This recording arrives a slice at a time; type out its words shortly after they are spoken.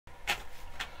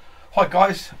Hi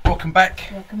guys, welcome back.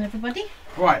 Welcome everybody.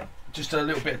 Right, just a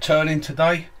little bit of turning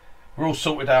today. We're all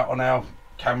sorted out on our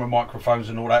camera microphones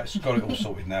and all that. It's got it all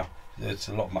sorted now. There's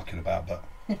a lot of mucking about, but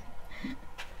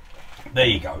there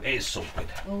you go, it's sorted.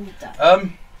 All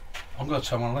done. I'm going to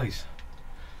turn one of these.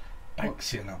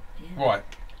 Banksia Nut. Yeah. Right,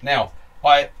 now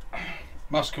I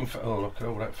must confess. Oh, look at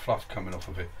all that fluff coming off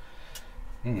of it.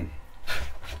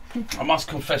 I must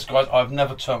confess, guys, I've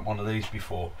never turned one of these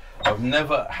before. I've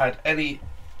never had any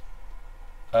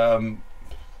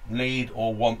need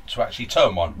or want to actually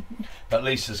turn one, but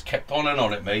Lisa's kept on and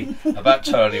on at me about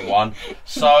turning one.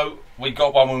 So we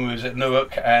got one when we was at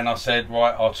Newark, and I said,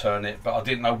 right, I'll turn it, but I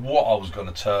didn't know what I was going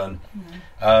to turn.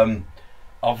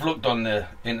 I've looked on the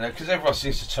internet because everyone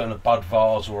seems to turn a bud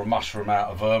vase or a mushroom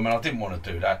out of them, and I didn't want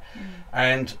to do that.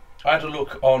 And I had a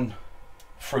look on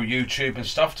through YouTube and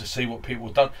stuff to see what people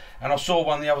had done, and I saw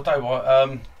one the other day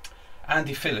by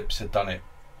Andy Phillips had done it,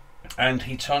 and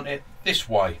he turned it this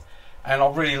way, and I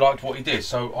really liked what he did,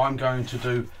 so I'm going to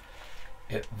do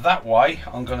it that way.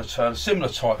 I'm going to turn a similar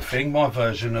type thing, my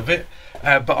version of it,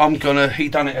 but he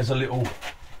done it as a little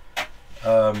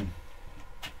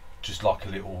just like a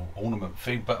little ornament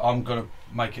thing, but I'm going to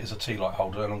make it as a tea light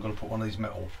holder, and I'm going to put one of these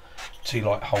metal tea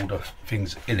light holder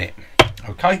things in it.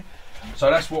 Okay, so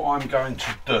that's what I'm going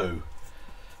to do.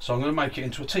 So I'm going to make it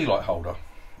into a tea light holder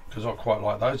because I quite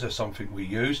like those. They're something we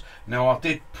use. Now I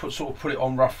did put it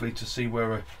on roughly to see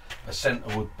where a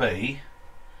centre would be,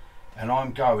 and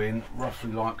I'm going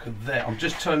roughly like there. I'm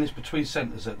just turning this between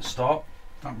centres at the start.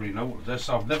 Don't really know what to do,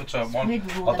 so I've never turned one. I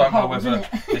don't know whether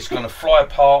it's going to fly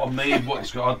apart on me.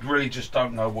 I really just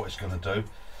don't know what it's going to do.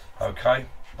 Okay,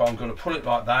 but I'm going to put it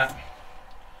like that,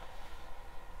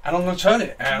 and I'm going to turn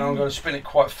it, and I'm going to spin it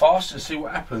quite fast and see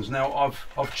what happens. Now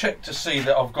I've checked to see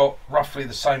that I've got roughly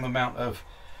the same amount of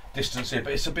distance here,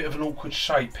 but it's a bit of an awkward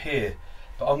shape here.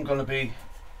 But I'm going to be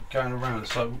going around it,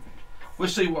 so we'll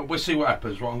see what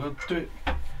happens. Right, I'm going to do it,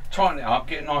 tighten it up,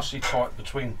 get it nicely tight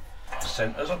between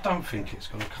centres. I don't think it's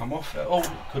going to come off at all.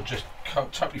 It could just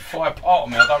totally fly apart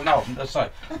on me. I don't know. As I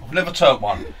say, I've never turned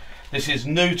one. This is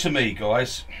new to me,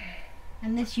 guys.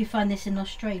 And you find this in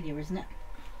Australia, isn't it?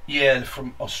 Yeah,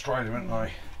 from Australia, aren't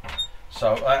they?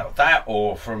 So that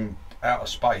or from outer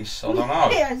space, I don't know.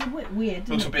 Yeah, it's a bit weird.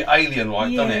 Looks a bit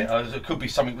alien-like, doesn't it? There could be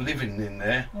something living in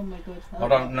there. Oh my god. I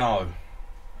don't know.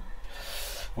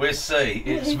 We'll see.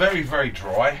 It's very, very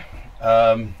dry.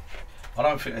 I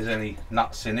don't think there's any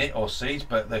nuts in it or seeds,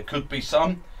 but there could be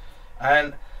some.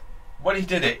 And when he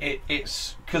did it,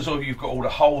 it's because you've got all the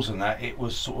holes in that. It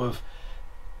was sort of,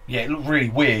 yeah, it looked really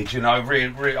weird, you know. Really,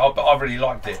 but I really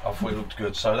liked it. I thought it looked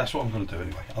good, so that's what I'm going to do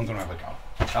anyway. I'm going to have a go.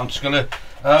 I'm just going to,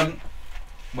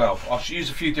 well, I should use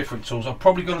a few different tools. I'm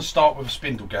probably going to start with a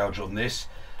spindle gouge on this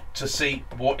to see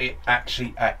what it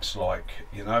actually acts like,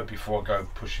 you know, before I go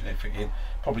pushing anything in.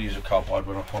 Probably use a carbide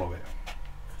when I follow it.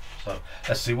 So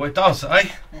let's see what it does, eh?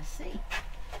 Let's see.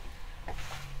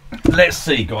 Let's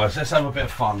see, guys. Let's have a bit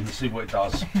of fun. Let's see what it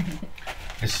does.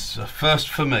 It's a first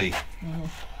for me. Yeah.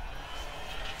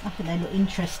 I think they look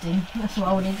interesting. That's what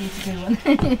I wanted you to do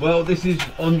one. Well, this is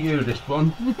on you, this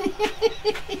one.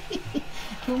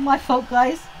 Not my fault,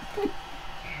 guys.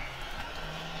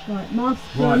 Right, mask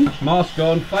on. Right, mask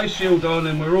on, face shield on,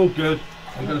 and we're all good.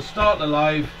 I'm going to start the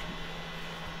lathe.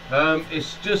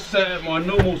 It's just set at my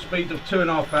normal speed of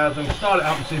 2,500. I'll start it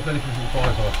up and see if anything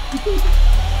flies off.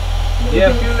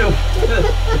 Yeah, a few little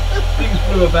things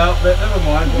flew about, but never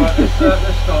mind. Right, let's start.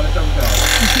 Let's have a go.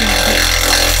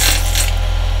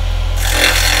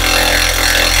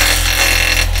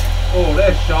 Oh,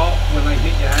 they're sharp when they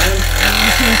hit your hand.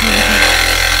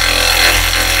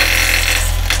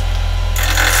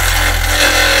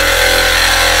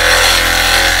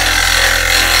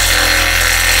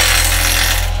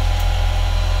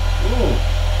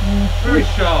 Very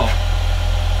sharp.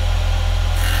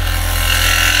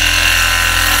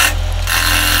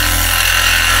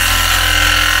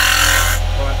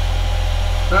 Right.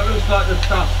 That looks like the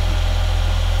dust.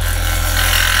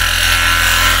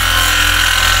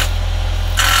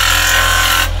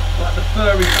 Like the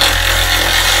furry dust.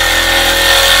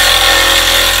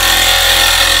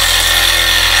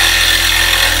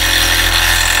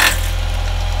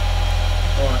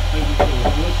 Right, moving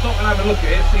forward. We'll stop and have a look at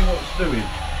it, see what it's doing.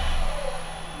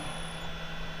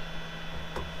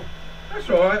 That's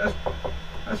alright,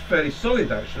 that's fairly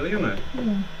solid actually, isn't it?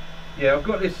 Yeah, I've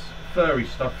got this furry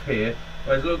stuff here,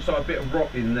 but it looks like a bit of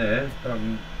rot in there.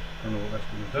 Don't know what that's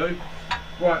going to do.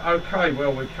 Right, okay,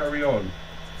 well, we'll carry on.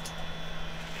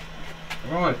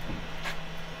 Right.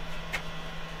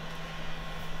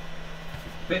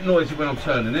 Bit noisy when I'm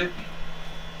turning it.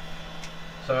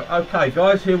 So, okay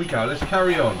guys, here we go, let's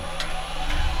carry on.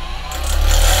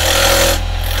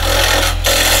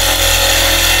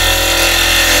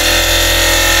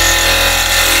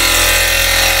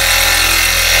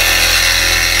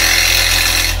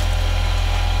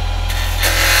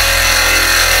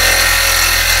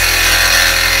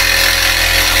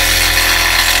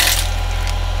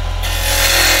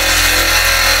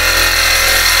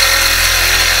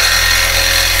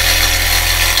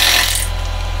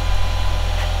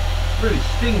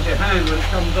 hand when it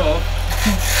comes off.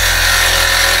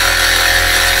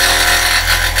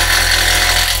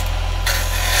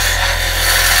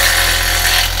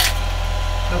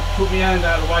 I have to put my hand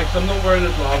out of the way because I'm not wearing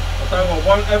a glove. I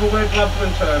won't ever wear gloves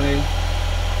when turning.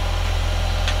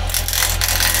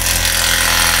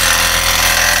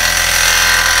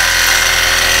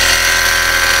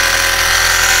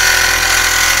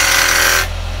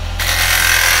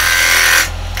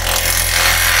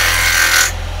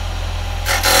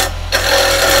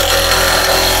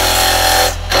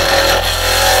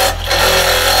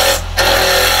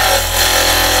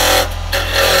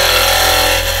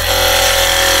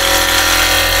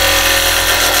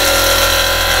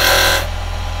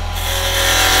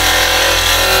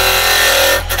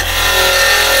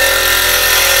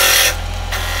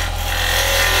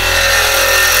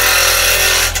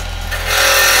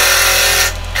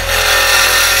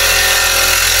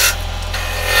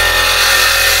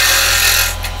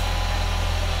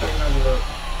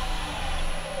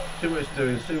 See what it's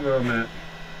doing, see where I'm at.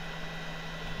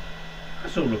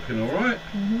 That's all looking alright.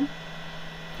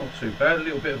 Not too bad. A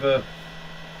little bit of a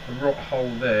rot hole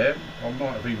there. I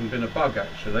might have even been a bug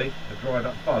actually, a dried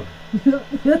up bug.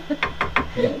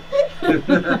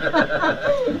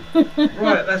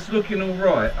 Right, that's looking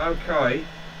alright. Okay.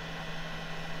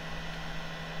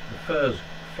 The fur's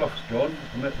fluff's gone.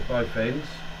 I'm at the both ends.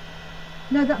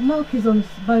 No, that mark is on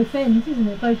both ends, isn't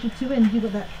it? Both your two ends,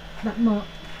 you've got that mark.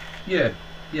 Yeah,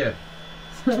 yeah.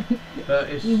 So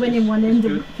But you went in one end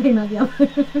and came out the other.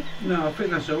 No, I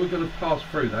think that's all. We're going to pass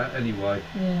through that anyway.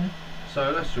 Yeah.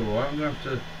 So that's alright. I'm going to have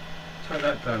to take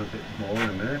that down a bit more in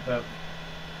a minute. But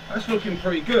that's looking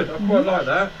pretty good. I quite like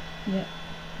that. Yeah.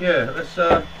 Yeah, let's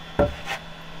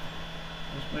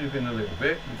move in a little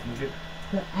bit. We can get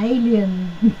The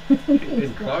alien.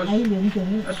 in close. Aliens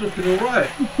in it. That's looking alright.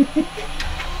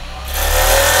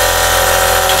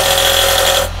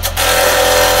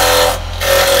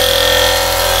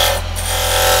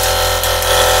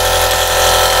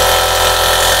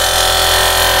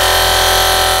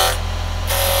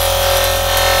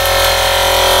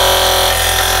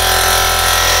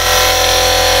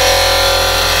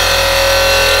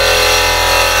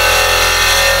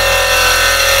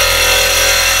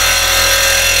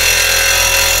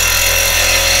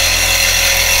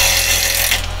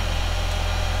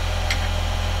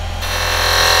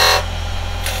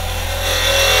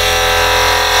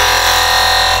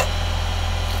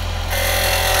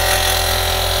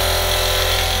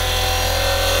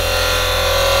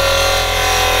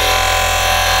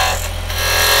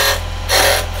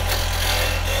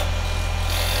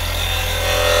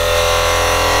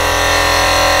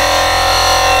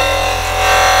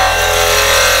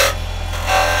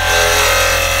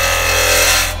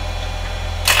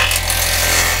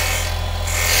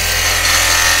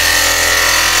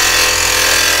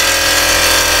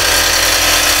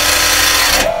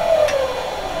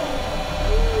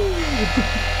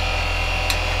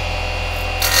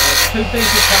 Too deep a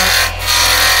cut.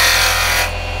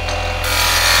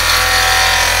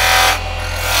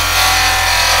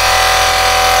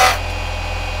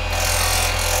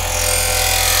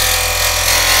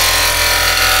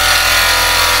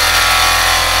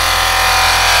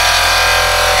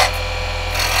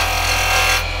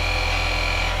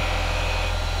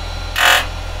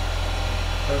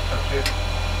 Don't touch it.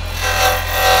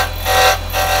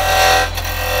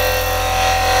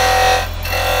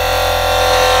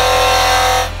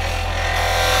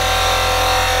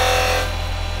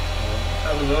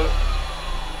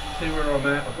 See where I'm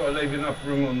at. I've got to leave enough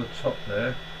room on the top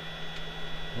there.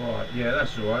 Right, yeah,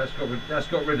 that's alright. That's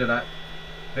got rid of that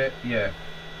bit. Yeah,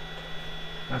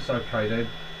 that's okay then.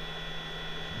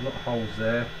 A lot of holes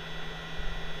there.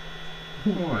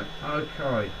 Right,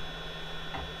 okay.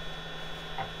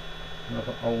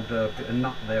 Another old bit of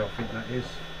nut there, I think that is.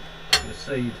 Bit of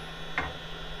seed.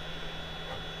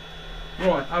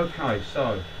 Right, okay.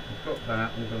 So I've got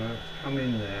that. I'm going to come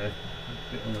in there.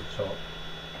 A bit on the top.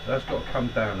 So that's got to come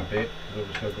down a bit, because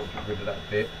obviously I've got to get rid of that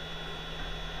bit.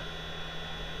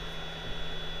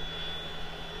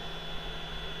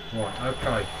 Right,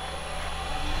 okay.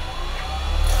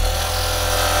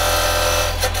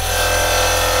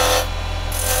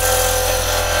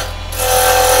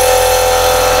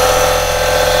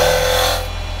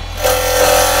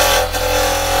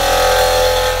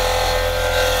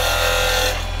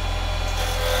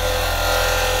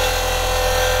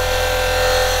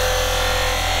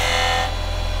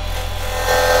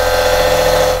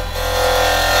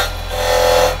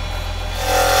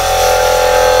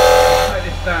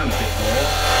 Down a bit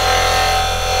more.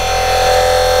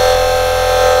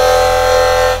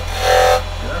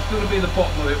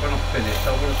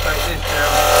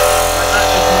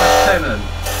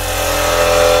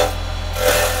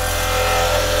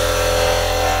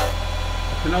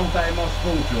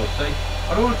 spool jaw, see?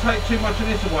 I don't want to take too much of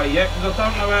this away yet because I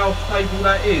don't know how stable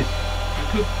that is. It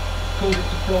could cause it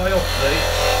to fly off, see?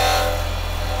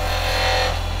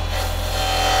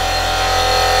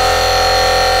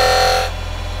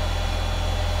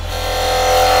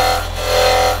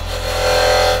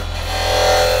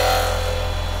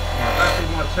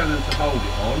 Telling to hold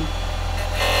it on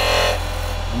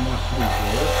my spool jaw.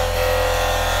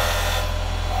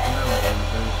 Now what I'm going to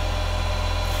do is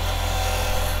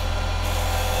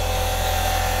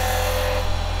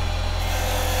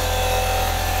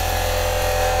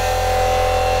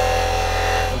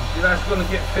obviously that's going to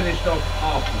get finished off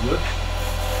afterwards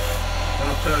when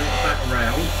I turn it back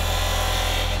around.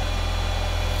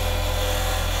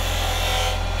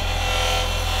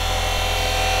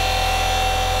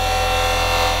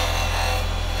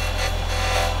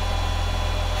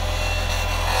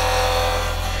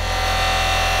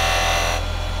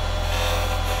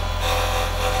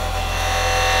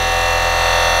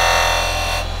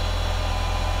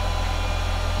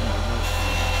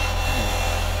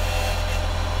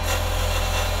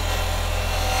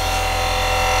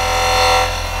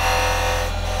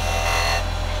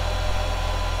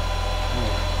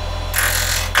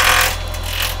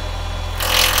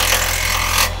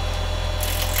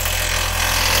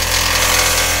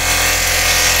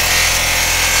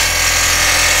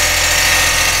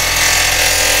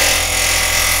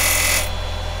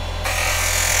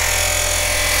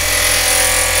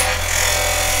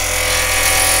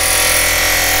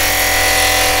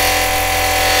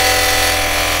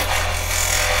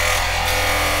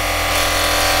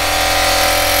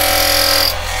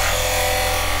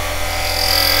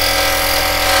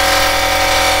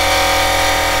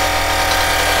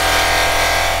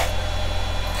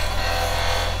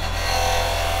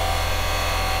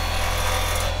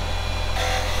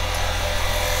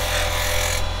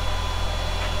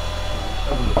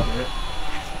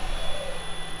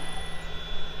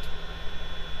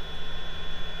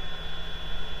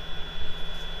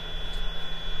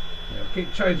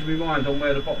 Keep changing my mind on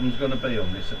where the bottom's going to be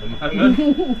on this at the moment.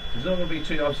 It's not going to be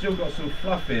too. I've still got some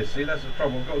fluff here. See, that's the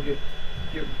trouble. I've got to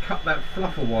cut that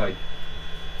fluff away.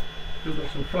 Still got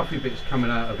some fluffy bits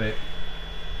coming out of it.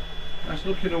 That's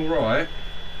looking all right.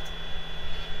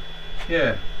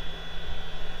 Yeah.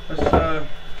 Let's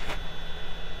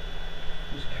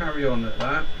carry on at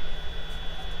that.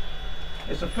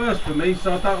 It's a first for me,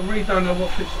 so I really don't know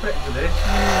what to expect of this.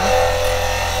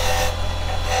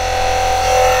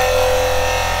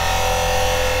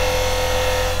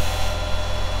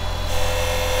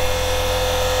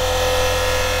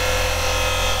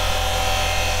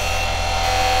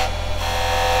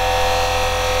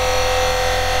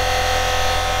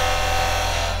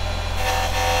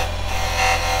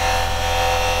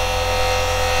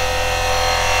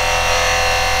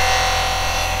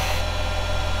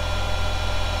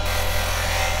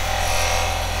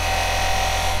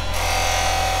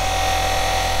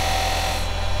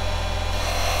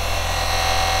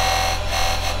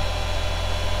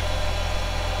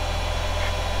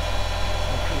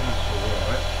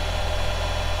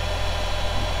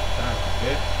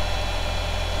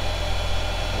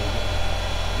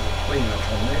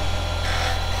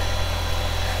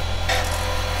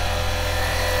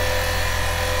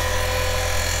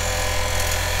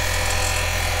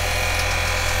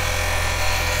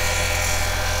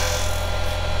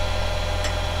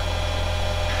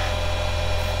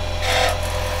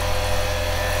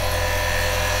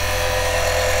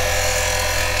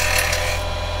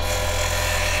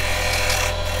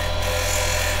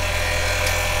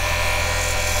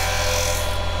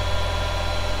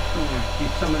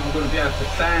 Something I'm going to be able to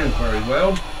stand very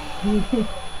well.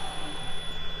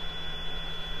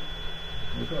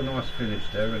 We've got a nice finish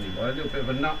there anyway. A little bit of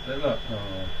a nut there, look.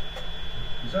 Oh.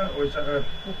 Is that, or is that a...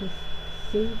 Like a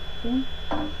seed thing?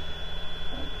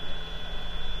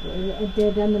 Or is it a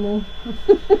dead animal?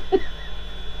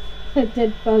 A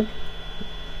dead bug.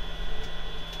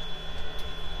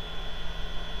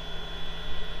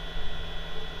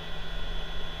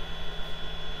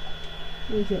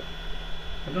 What is it?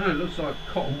 I don't know, it looks like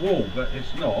cotton wool, but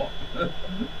it's not. Let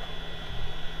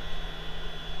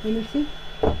me see.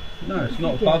 No, it's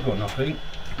not a bug or nothing.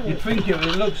 You'd think it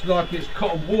looks like it's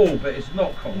cotton wool, but it's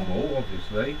not cotton wool,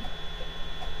 obviously.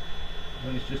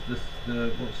 Well, it's just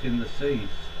the what's in the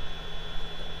seeds.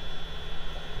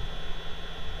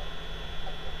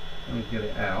 I'm going to get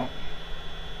it out.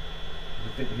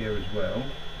 There's a bit here as well.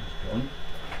 It's gone.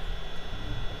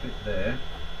 A bit there.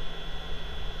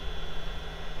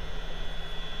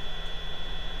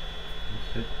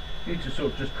 You need to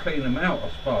sort of just clean them out, I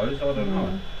suppose. I don't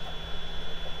know.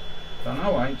 Don't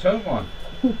know, I ain't turned one.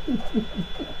 Right,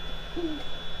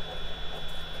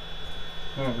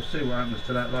 we'll see what happens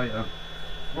to that later.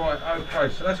 Right, okay,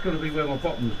 so that's going to be where my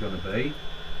bottom's going to be.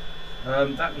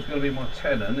 That was going to be my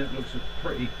tenon. It looks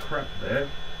pretty crap there.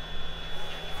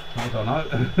 I don't know.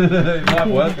 It might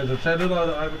work as a tenon,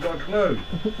 I haven't got a clue.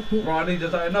 Right, I need to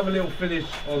take another little finish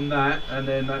on that, and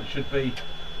then that should be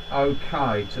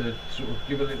okay to sort of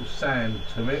give a little sand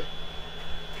to it.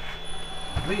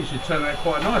 I think it should turn out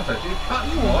quite nice actually. It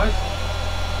cuts nice.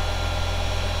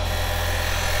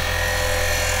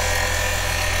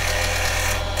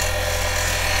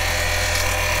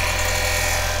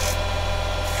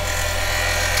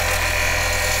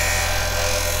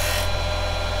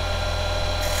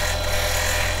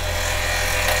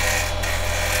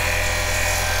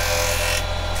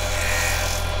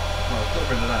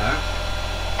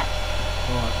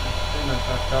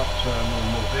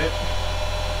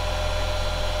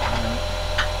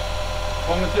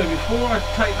 What I'm going to do before I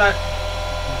take that,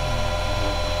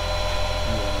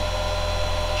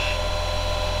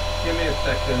 give me a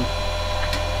second.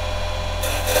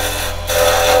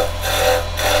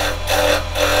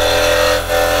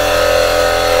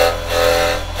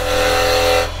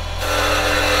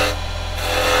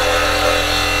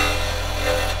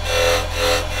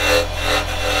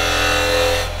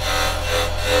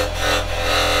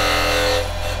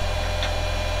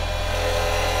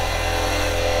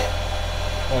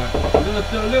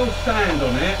 Do a little sand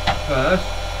on it first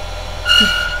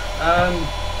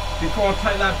before I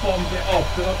take that bottom bit off,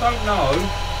 because I don't know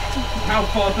how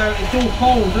far down. It's all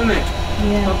holes, isn't it?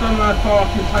 Yeah. So I don't know how far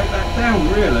I can take that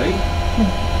down really.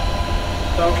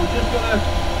 So we're just gonna,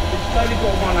 it's only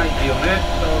got 180 on it,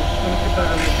 so I'm just gonna give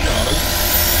that a little go.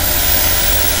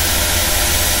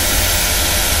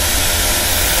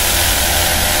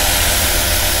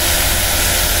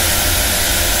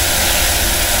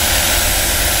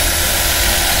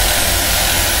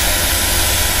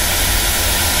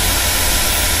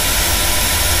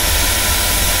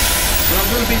 I'm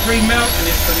going to be remounting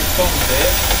it for this bottom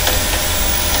bit.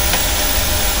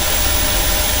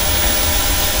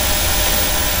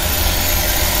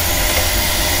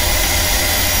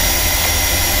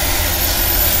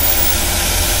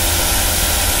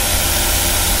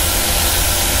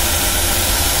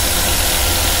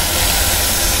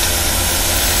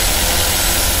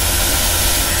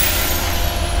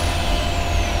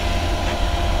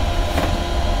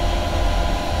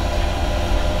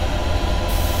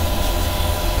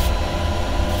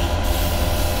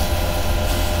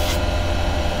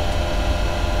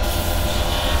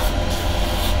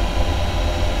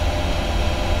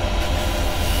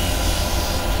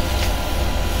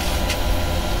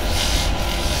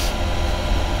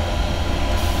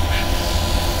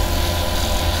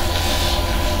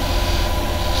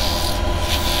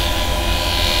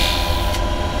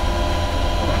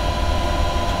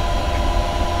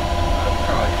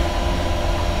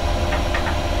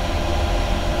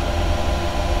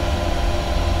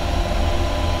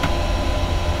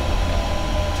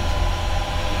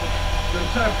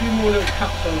 A few more little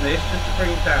cuts on this just to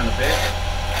bring it down a bit.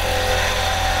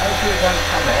 Hopefully it won't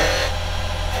come off.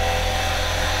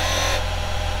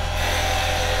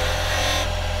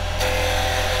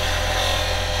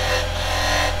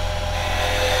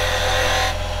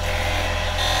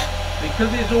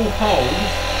 Because it's all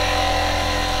holes,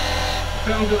 I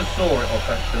think I'm going to saw it off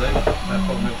actually. That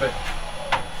bottom little bit.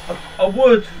 I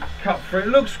would cut through it.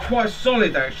 It looks quite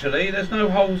solid actually. There's no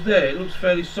holes there. It looks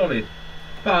fairly solid.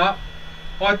 But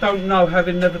I don't know,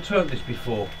 having never turned this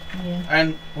before. Yeah.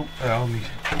 And let me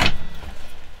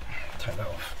take that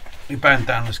off. The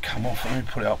bandana's come off. Let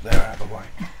me put it up there out of the way.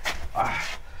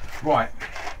 Right,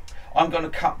 I'm going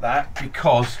to cut that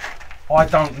because I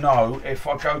don't know if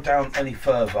I go down any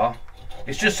further.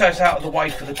 It's just so it's out of the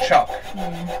way for the chuck.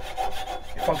 Yeah.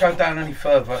 If I go down any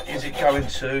further, is it going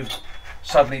to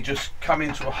suddenly just come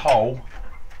into a hole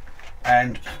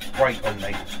and break on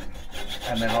me?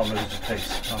 And then I'll lose a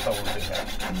piece. I don't want to do that.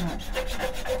 No.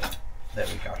 There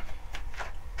we go.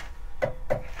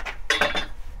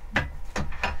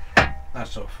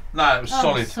 That's off. No, it was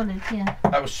solid. Solid, yeah.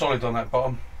 That was solid on that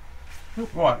bottom. Oh.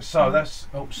 Right, so that's,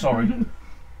 oh sorry.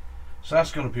 So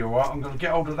that's going to be alright. I'm going to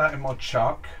get hold of that in my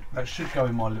chuck. That should go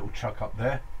in my little chuck up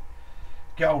there.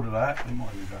 Get hold of that. It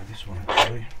might even go this one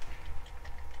actually.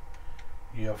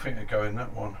 Yeah, I think it'll go in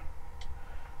that one.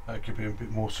 That could be a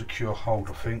bit more secure hold,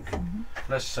 I think.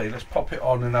 Let's see, let's pop it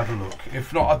on and have a look.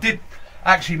 If not, I did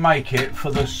actually make it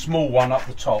for the small one up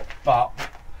the top, but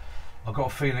I've got a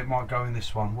feeling it might go in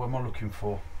this one. What am I looking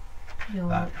for?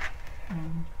 That.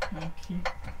 Thank you.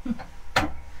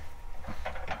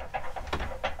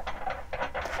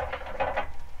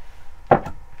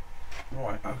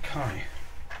 Okay.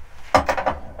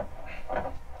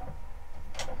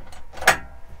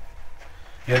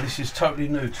 Yeah, this is totally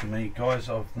new to me, guys.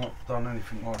 I've not done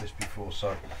anything like this before,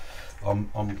 so I'm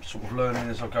sort of learning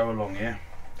as I go along here.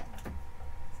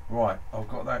 Right, I've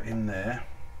got that in there.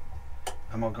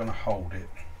 Am I going to hold it?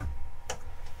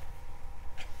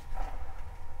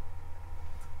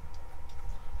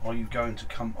 Are you going to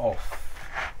come off?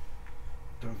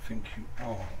 Don't think you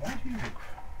are. Why do you look?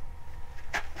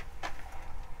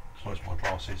 Sorry, it's my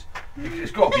glasses.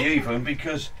 It's got to be even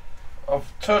because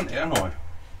I've turned it, haven't I?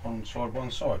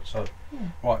 One side. So, yeah.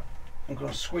 Right, I'm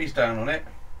going to squeeze down on it.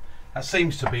 That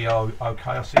seems to be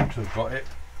okay. I seem to have got it.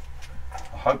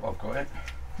 I hope I've got it.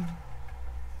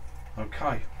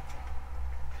 Okay.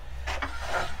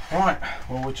 Right,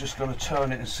 well, we're just going to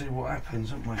turn it and see what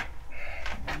happens, aren't we?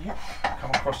 Yep. Come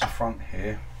across the front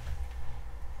here.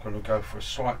 Going to go for a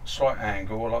slight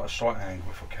angle. I like a slight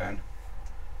angle if I can.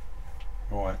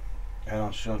 Right, and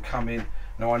I'm just going to come in.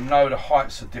 Now I know the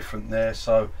heights are different there,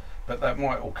 so but that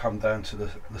might all come down to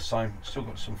the same. Still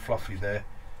got some fluffy there.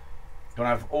 Going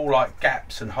to have all like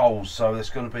gaps and holes, so there's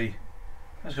going to be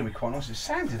quite nice. It's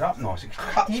sanded up nice. It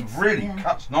cuts really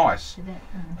cuts nice.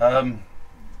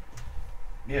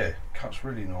 Yeah, cuts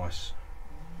really nice.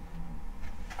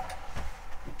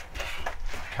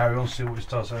 Carry on, see what it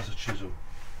does as a chisel.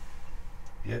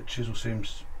 Yeah, chisel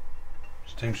seems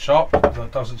sharp.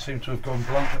 That doesn't seem to have gone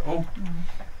blunt at all.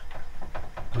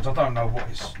 Because I don't know what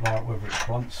it's like, whether it's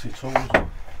blunts at all or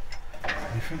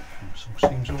anything. It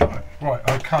seems alright. Right,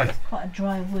 okay. It's quite a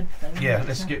dry wood though. Yeah,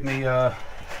 let's get me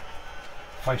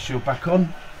face shield back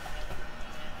on.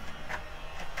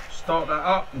 Start that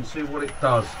up and see what it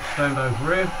does. Stand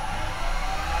over here.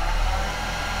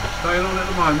 Staying on at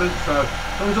the moment, so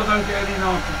as long as I don't get any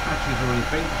nasty catches or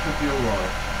anything, it should be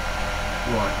alright.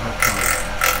 Right, okay.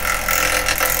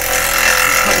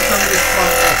 Let's take some of this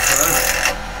front off first.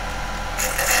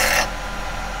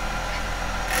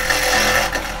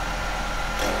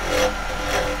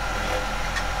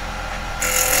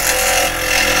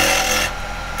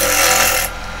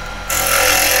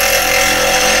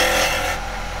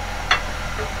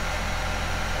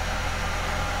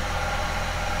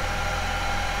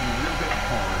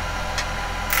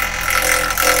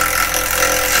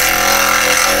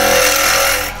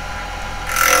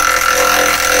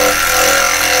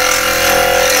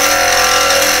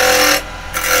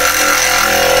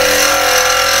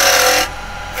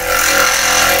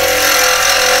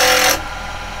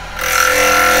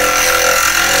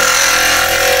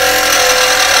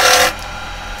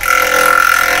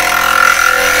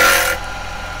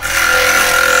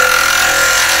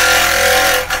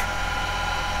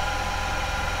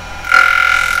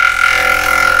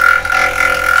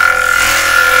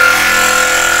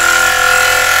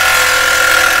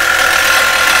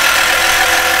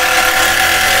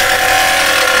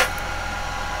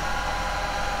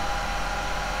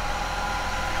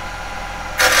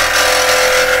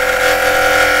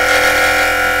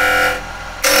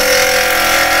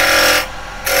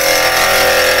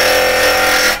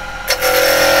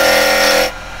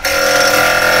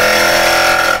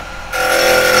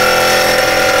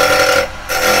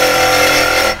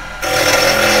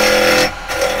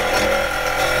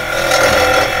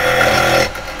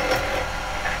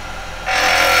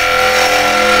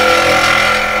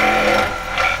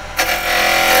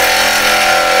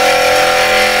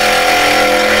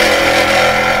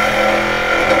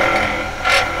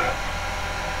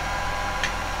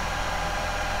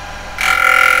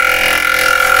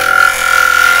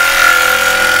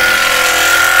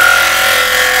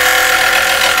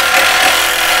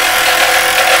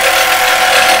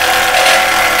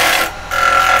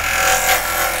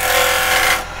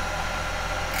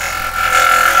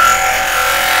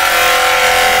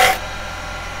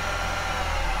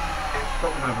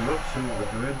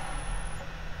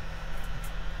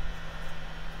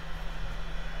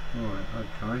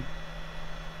 Okay,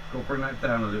 got to bring that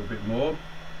down a little bit more.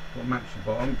 Got to match the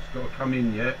bottom. It's got to come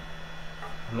in yet.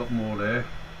 A lot more there.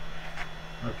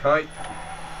 Okay.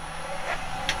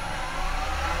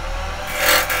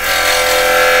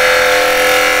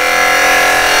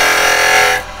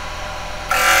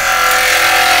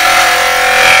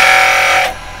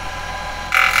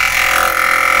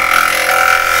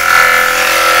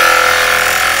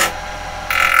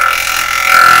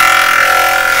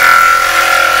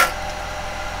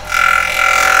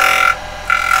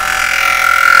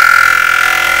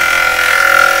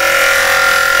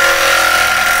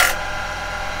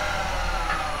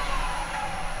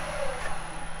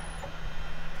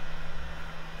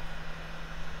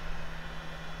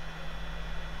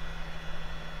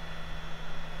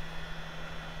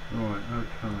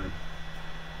 Okay.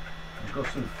 I've got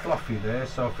some fluffy there,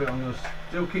 so I think I'm going to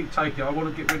still keep taking. I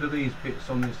want to get rid of these bits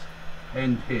on this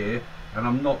end here, and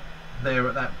I'm not there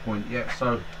at that point yet,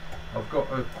 so I've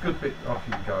got a good bit I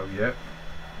can go yet.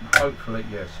 Hopefully,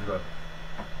 yes, look,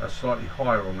 that's slightly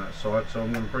higher on that side, so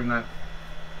I'm going to bring that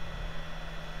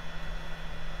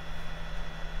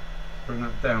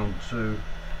down to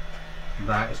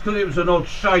that. It's because it was an odd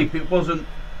shape, it wasn't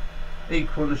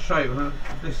equal in the shape.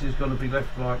 This is going to be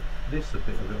left like this a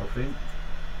bit of it, I think.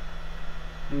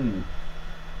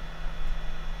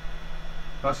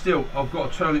 But still, I've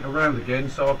got to turn it around again,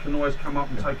 so I can always come up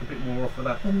and take a bit more off of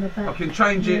that. I can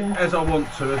change it as I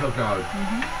want to as I go.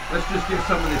 Let's just get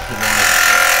some of this away.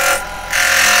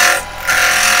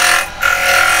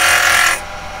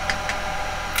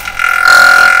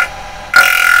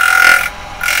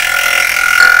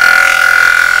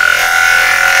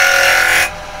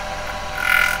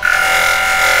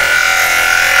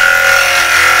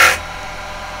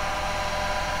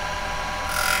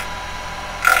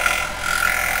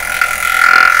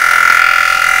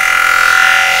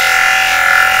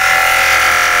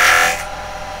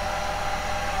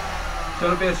 It's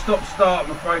going to be a stop-start,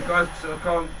 I'm afraid, guys,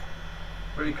 because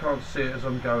I really can't see it as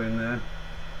I'm going there.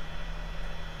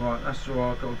 Right, that's all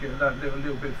right. I've got to get that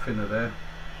little bit thinner there.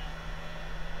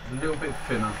 A little bit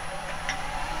thinner.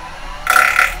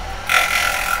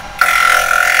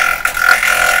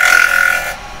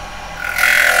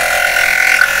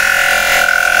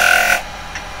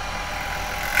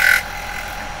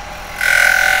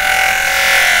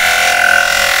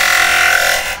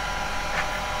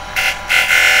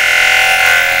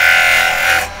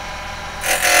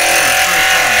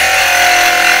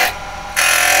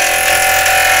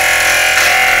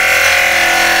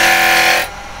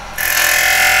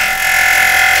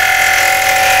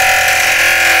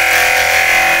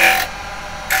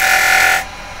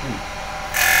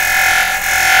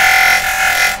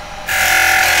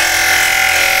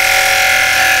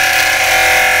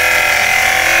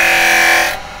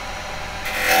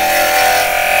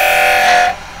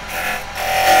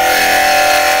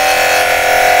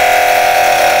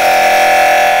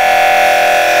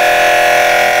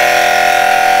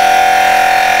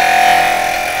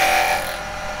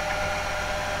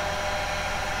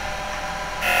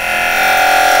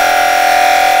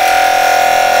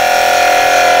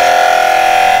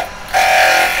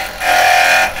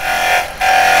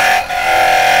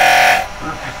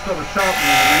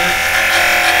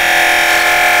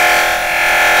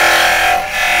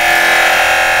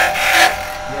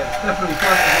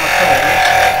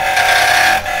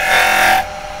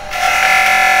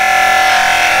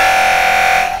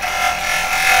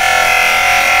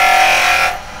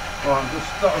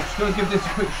 I'm just going to give this a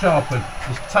quick sharpen.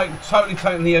 Just totally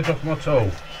taking the edge off my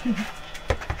tool.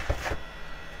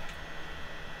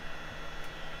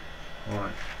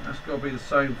 Right, that's got to be the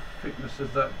same thickness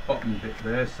as that bottom bit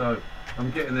there, so I'm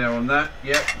getting there on that.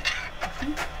 Yep.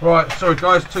 Right, sorry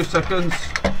guys, 2 seconds.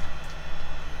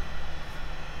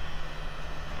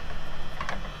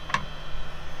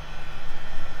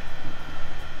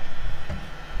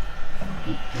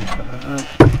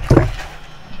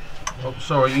 Oh,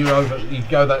 sorry, you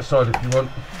go that side if you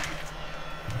want.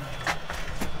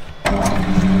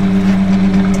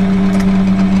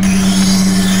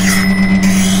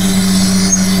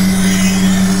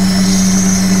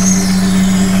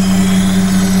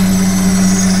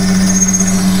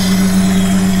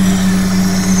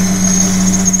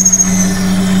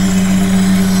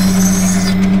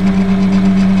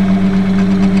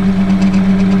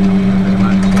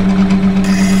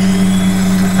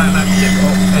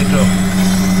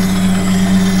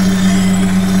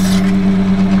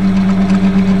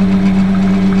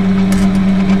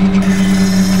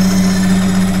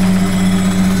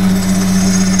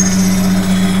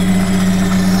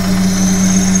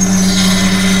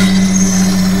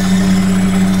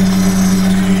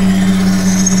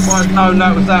 Known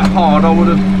that was that hard, I would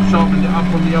have sharpened it up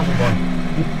on the other one.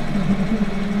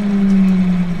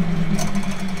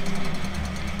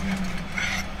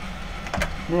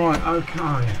 Right,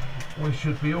 okay, we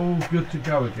should be all good to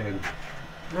go again.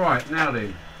 Right, now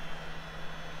then,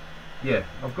 yeah,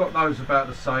 I've got those about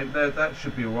the same. There, that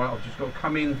should be alright. I've just got to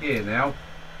come in here now,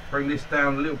 bring this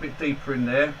down a little bit deeper in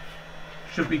there.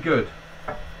 Should be good.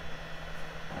 A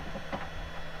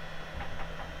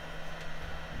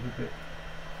little bit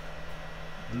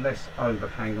less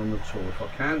overhang on the tool if I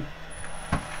can.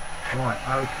 Right,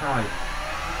 okay.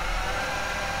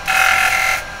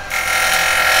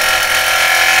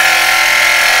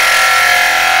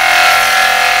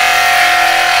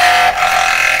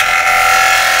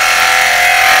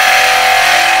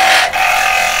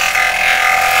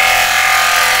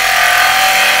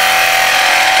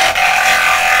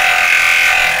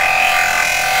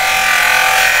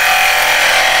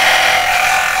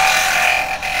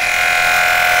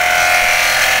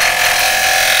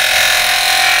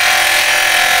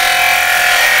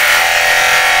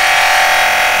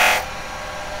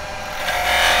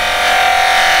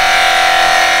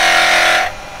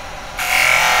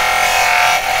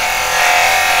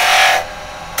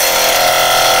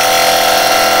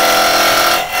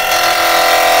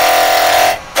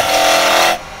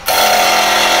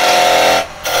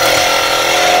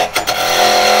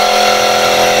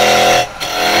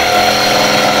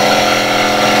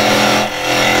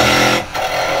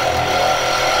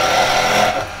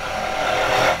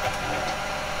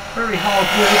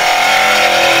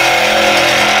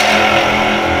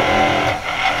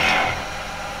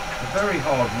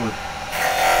 hard wood.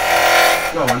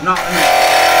 Well, a nut, isn't it?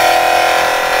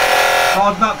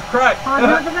 Hard nut to crack. Hard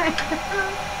nut to crack.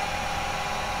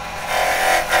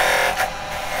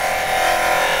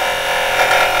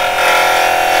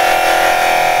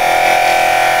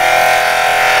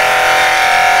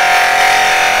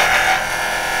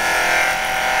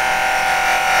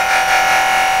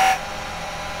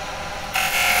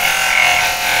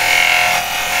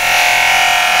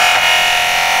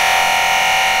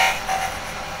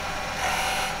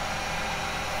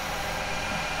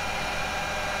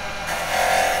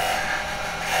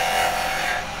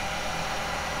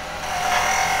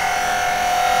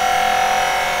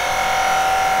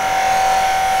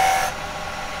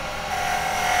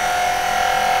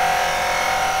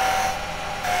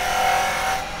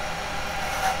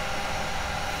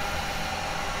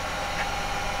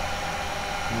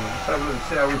 Let's have a look and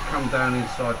see how we've come down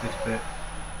inside this bit.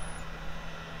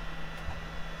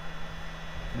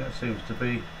 That seems to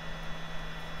be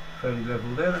fairly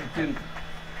level there.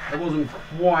 That wasn't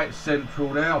quite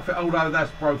central there. Although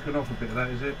that's broken off a bit of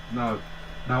that, is it? No,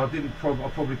 I didn't. I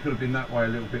probably could have been that way a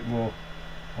little bit more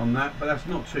on that, but that's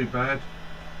not too bad.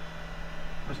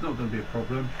 That's not going to be a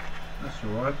problem. That's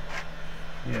all right.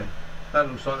 Yeah, that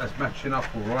looks like that's matching up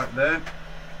all right there.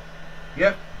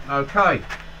 Yep. Okay.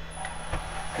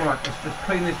 Right, let's just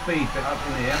clean this bead bit up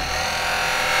in here.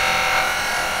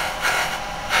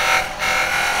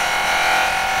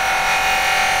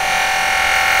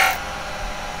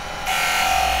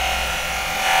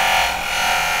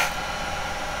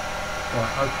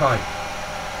 Right, okay.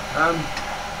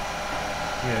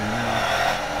 Yeah, now.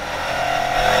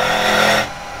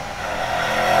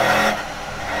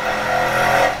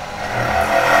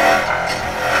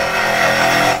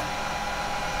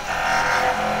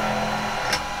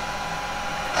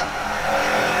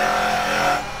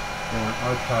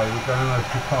 Okay, we're going over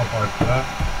to Carbide for that.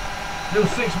 Little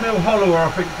 6mm hollower,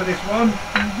 I think, for this one.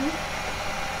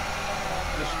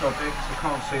 Just stop it, because I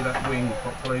can't see that wing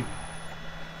properly.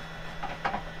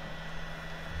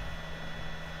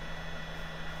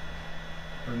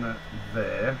 Bring that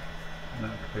there, and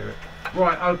that'll clear it.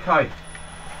 Right, okay.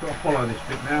 Got to follow this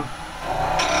bit now.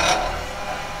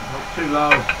 Not too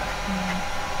low.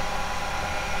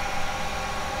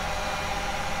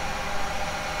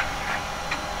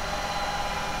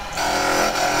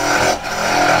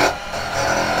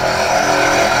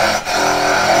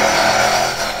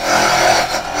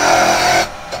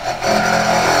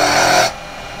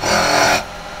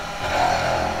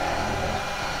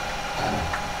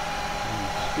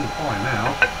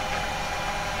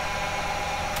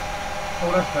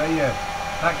 Oh, that's there, yeah.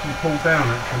 That can pull down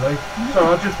actually. So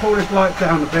I'll just pull this light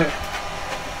down a bit.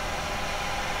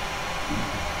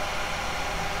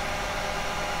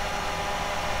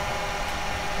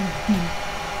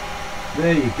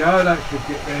 There you go, that should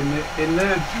get in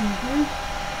there.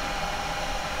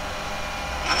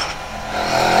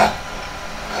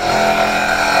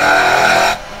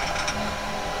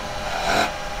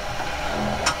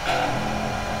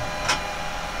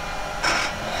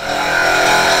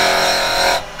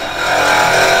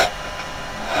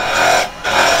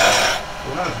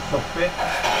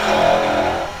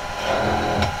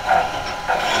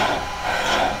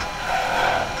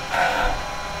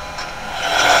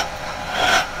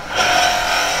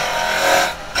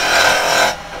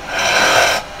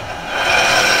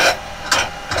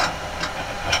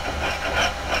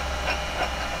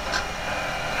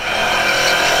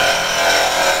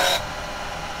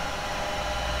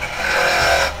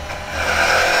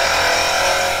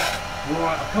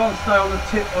 Can't stay on the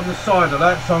tip on the side of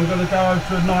that, so I'm going to go over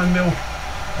to a little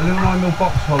 9mm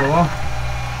box hollower.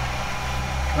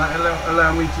 That'll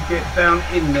allow me to get down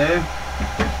in there.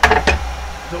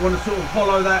 So I want to sort of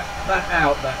hollow that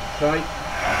out, that shape.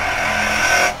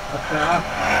 That's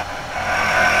better.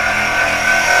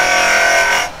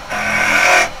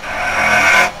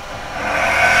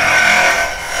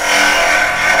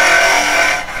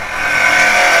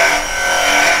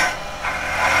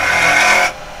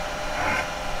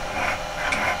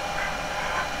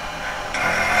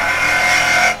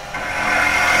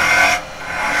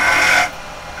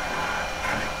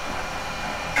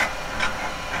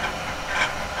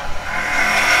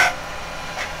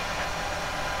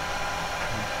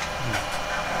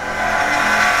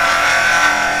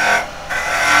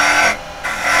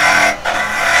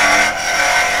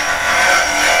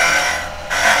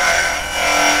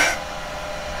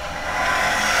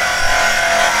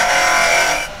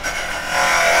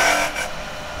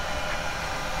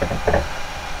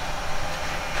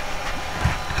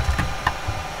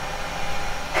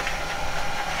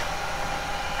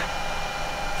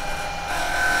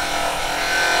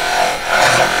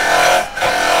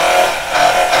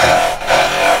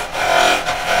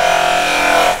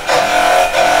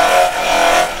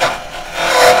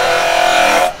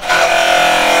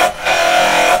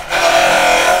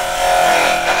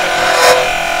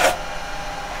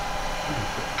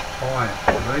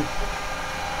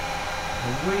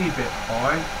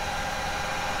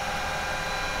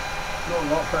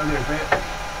 a little bit.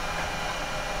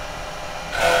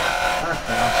 That's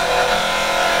better.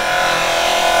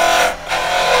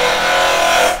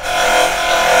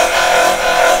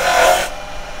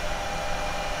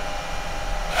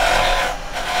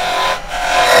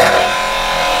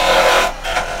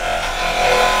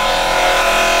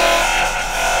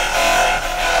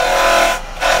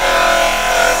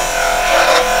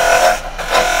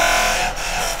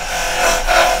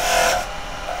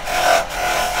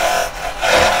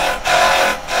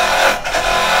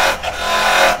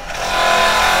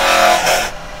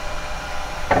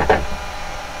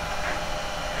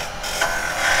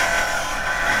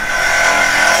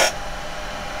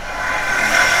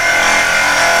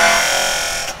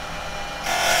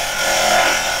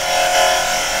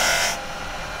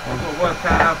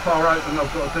 Open,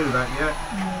 I've got to do that yet.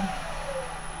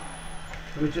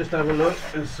 Let me just have a look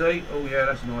and see. Oh yeah,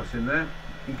 that's nice in there.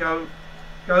 You can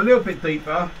go a little bit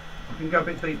deeper. I can go a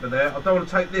bit deeper there. I don't want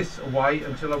to take this away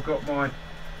until I've got my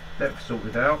depth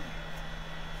sorted out.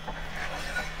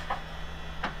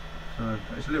 So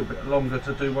it's a little bit longer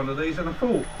to do one of these than I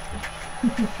thought.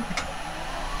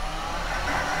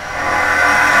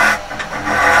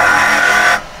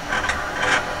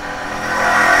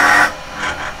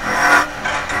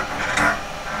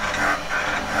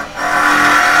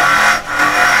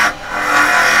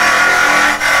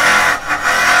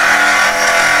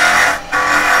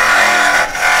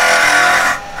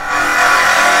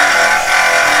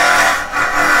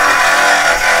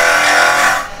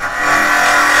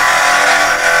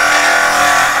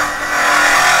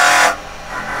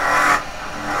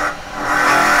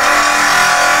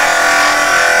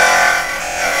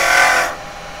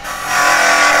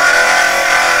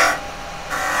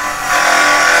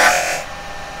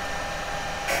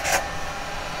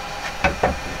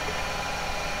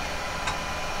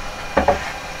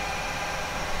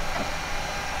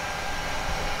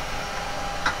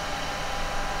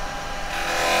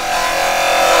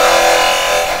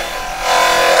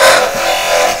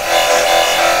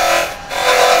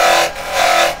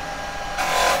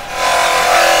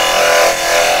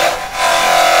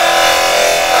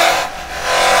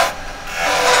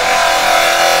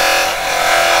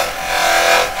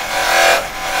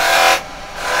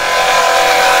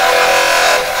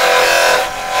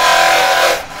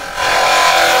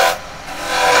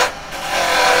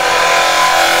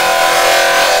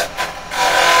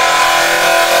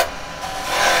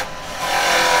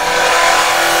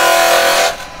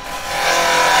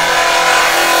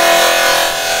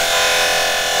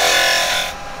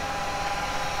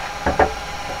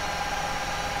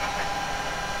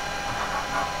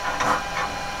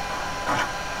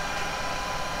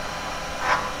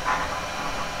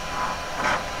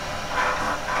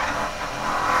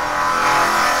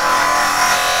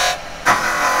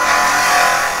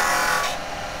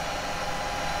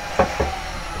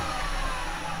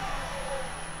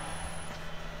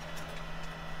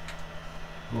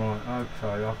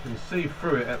 Okay, I can see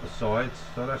through it at the sides,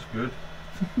 so that's good.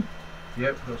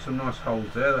 Yep, got some nice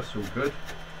holes there, that's all good.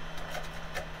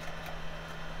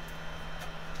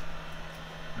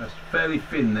 That's fairly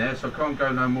thin there, so I can't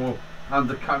go no more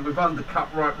undercut. We've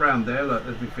undercut right round there, look,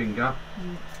 there's my finger.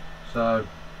 So,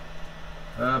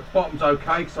 bottom's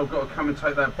okay, because I've got to come and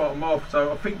take that bottom off,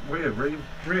 so I think we're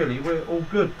really we're all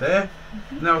good there.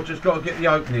 Now I've just got to get the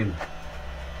opening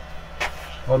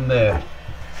on there.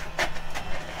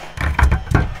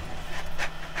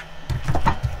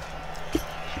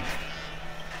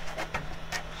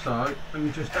 So let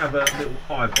me just have a little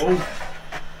eyeball.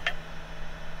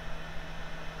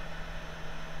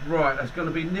 Right, that's going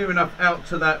to be near enough out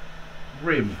to that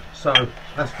rim, so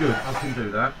that's good, I can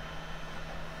do that.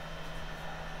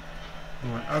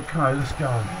 Right, okay, let's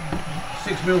go.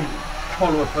 6mm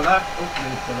follower for that. Oh,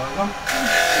 need to that one.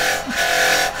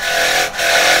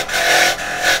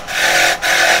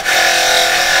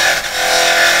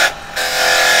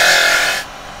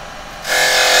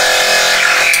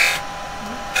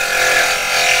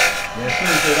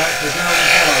 Do that because now I'm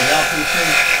following,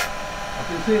 I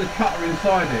can see the cutter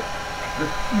inside it.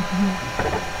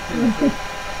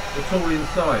 The tool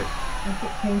inside. A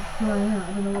bit came flying out, I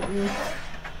don't know what it is.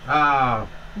 Ah,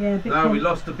 yeah, a bit no, we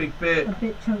lost a big bit. A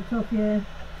bit chunked off, yeah.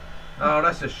 Oh,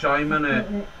 that's a shame, isn't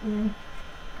it? Yeah.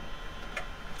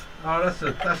 Oh,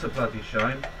 that's a bloody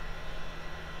shame.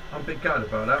 I'm a bit gutted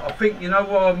about that. I think, you know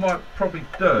what I might probably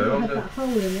do? It had that hole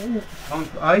in it, isn't it?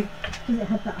 Eh? Because it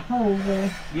had that hole there.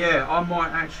 Yeah, I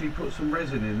might actually put some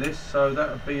resin in this, so that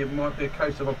would be, it might be a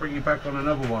case of I'll bring you back on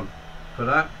another one for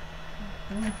that.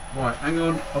 Okay. Right, hang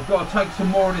on. I've got to take some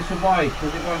more of this away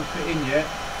because it won't fit in yet.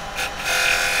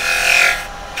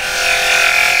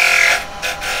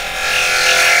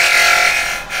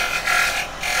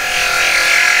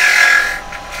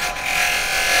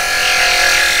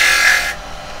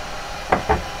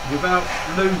 without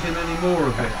losing any more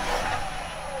of it.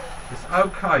 It's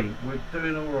okay, we're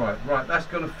doing all right. Right, that's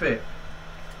going to fit.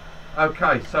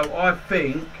 Okay, so I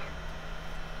think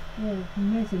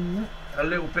resin, a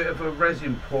little bit of a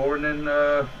resin pour and then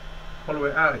follow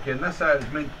it out again. That's how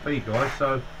it's meant to be, guys.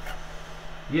 So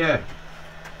yeah,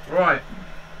 right,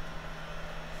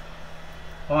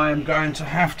 I am going to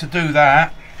have to do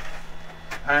that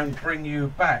and bring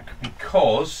you back,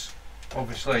 because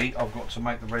obviously I've got to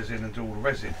make the resin and do all the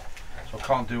resin, so I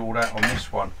can't do all that on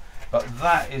this one. But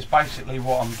that is basically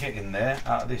what I'm getting there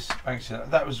out of this Banksia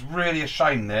Nut. That was really a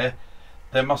shame there.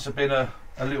 There must have been a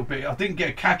little bit, I didn't get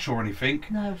a catch or anything.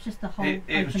 No, it was just the hole.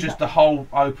 It was just the hole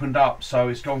opened up, so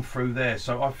it's gone through there.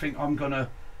 So I think I'm gonna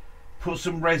put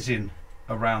some resin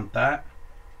around that,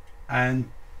 and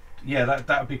yeah,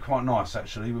 that would be quite nice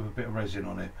actually, with a bit of resin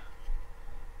on it.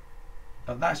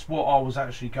 But that's what I was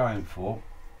actually going for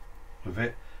with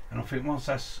it, and I think once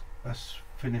that's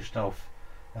finished off,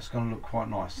 that's going to look quite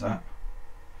nice. That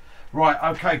right,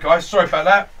 okay guys, sorry about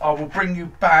that. I will bring you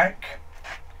back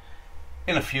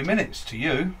in a few minutes to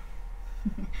you.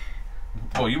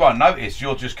 Well, you won't notice,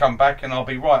 you'll just come back and I'll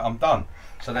be right, I'm done.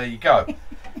 So there you go.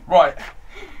 Right,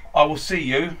 I will see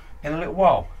you in a little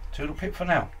while. Toodle pip for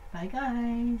now. Bye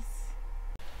guys.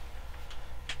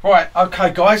 Right,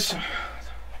 okay guys,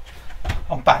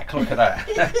 I'm back, look at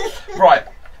that. Right,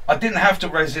 I didn't have to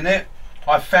resin it,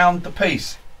 I found the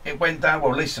piece. It went down,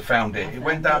 well Lisa found it, it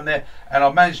went down there, and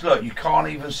I managed, look, you can't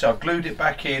even see, I glued it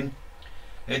back in,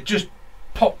 it just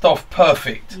popped off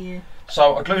perfect. Yeah.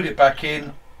 So I glued it back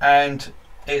in and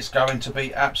it's going to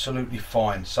be absolutely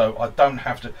fine. So I don't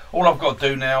have to, all I've got to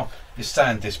do now is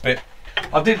sand this bit.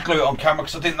 I did glue it on camera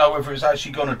because I didn't know whether it was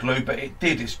actually going to glue, but it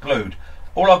did, it's glued.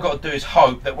 All I've got to do is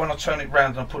hope that when I turn it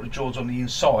round and I put the jaws on the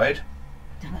inside,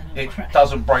 it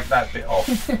doesn't break that bit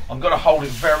off. I'm going to hold it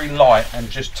very light and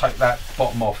just take that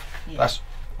bottom off. Yeah. That's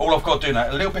all I've got to do now.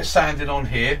 A little bit of sanding on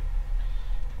here,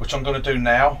 which I'm going to do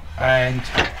now, and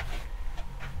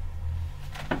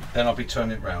then I'll be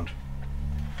turning it round.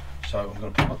 So I'm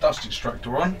going to put my dust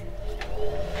extractor on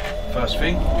first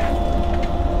thing,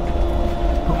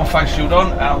 put my face shield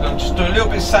on, and I'm going to just do a little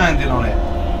bit of sanding on it.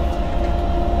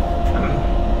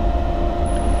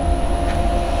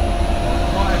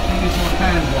 Use my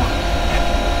hand one.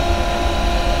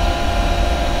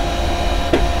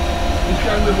 Just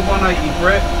go with a 180,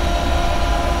 Brett.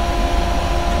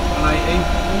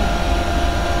 180.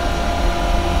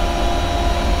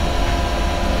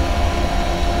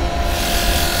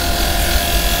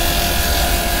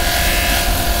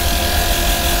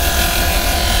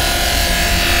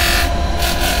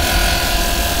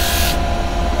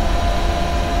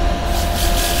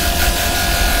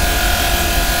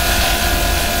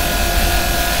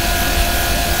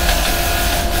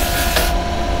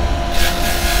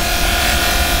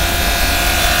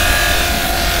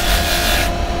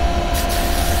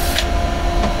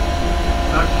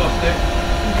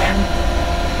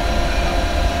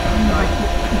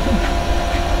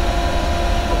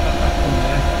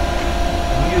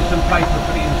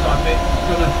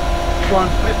 Try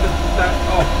and flip that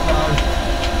off, so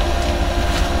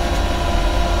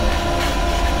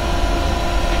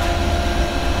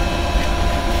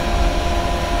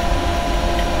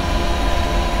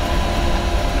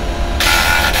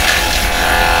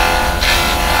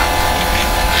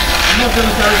I'm not going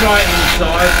to go right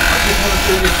inside, I just want to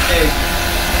do this edge.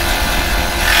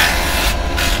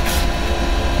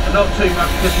 And not too much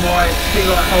because my key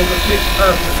light holder fits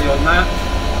perfectly on that.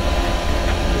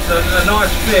 It's a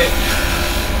nice fit.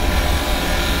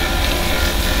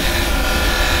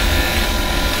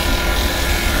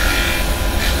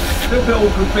 A little bit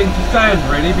awkward thing to sand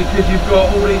really, because you've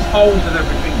got all these holes and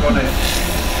everything on it.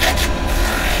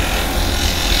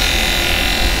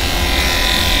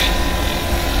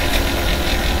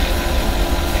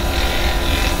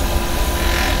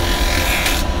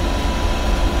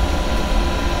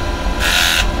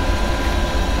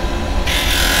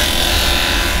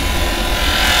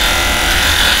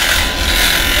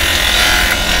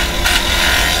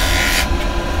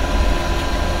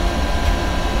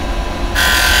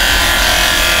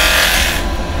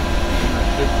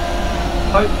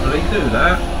 Hopefully do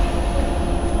that.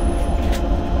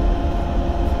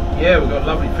 Yeah, we've got a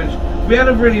lovely finish. We had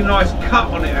a really nice cut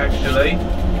on it actually.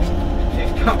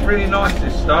 It cut really nice,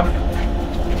 this stuff.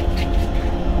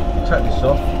 Take this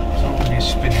off. It's not really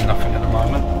spinning nothing at the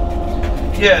moment.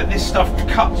 Yeah, this stuff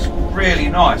cuts really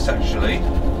nice actually.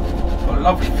 Got a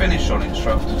lovely finish on it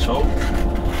straight off the top. It's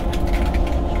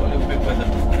got a little bit where the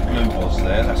glue was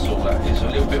there, that's all that is. A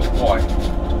little bit of white.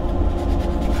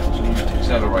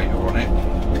 Accelerator on it.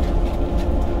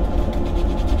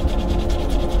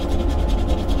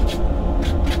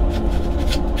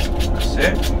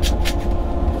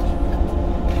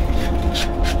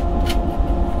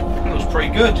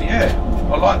 Yeah,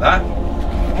 I like that.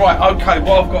 Right, okay,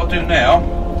 what I've got to do now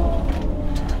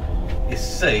is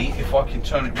see if I can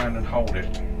turn it around and hold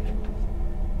it.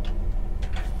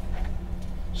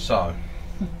 So,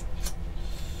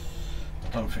 I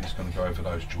don't think it's going to go over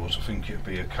those jaws. I think it'll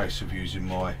be a case of using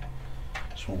my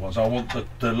small ones. I want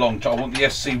the long, I want the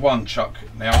SC1 chuck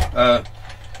now.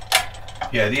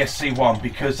 Yeah, the SC1,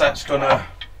 because that's going to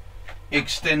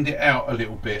extend it out a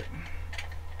little bit.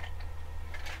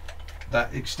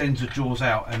 That extends the jaws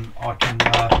out, and I can,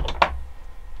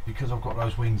 because I've got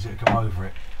those wings that go over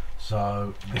it.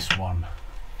 So this one.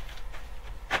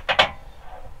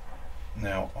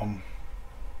 Now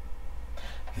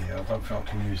yeah, I don't think I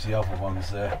can use the other ones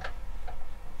there.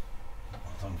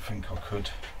 I don't think I could.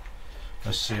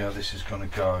 Let's see how this is going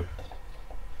to go.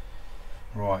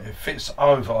 Right, it fits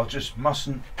over. I just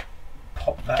mustn't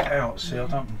pop that out. See, I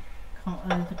don't.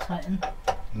 Can't over tighten.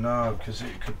 No, because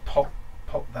it could pop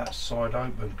that side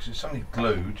open, because it's only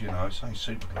glued, you know, it's only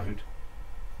super glued.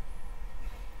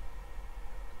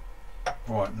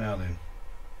 Right, now then.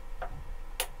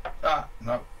 Ah,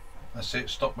 no, that's it.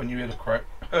 Stop when you hear the crack.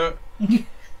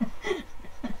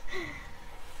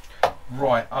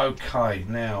 Right, okay,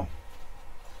 now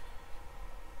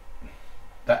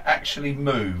that actually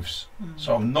moves.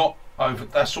 So I'm not over,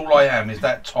 that's all I am, is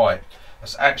that tight.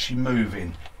 That's actually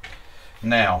moving.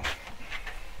 Now,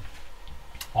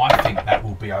 I think that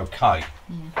will be okay.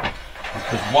 Yeah.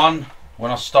 Because one,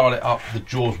 when I start it up, the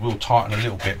jaws will tighten a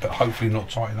little bit, but hopefully not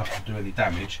tight enough to do any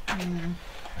damage.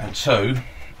 And two,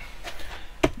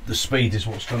 the speed is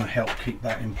what's going to help keep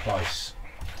that in place.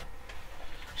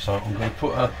 So I'm going to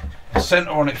put a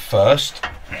centre on it first,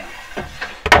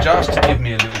 just to give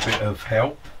me a little bit of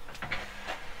help.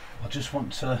 I just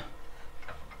want to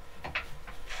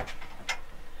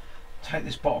take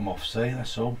this bottom off, see,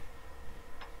 that's all.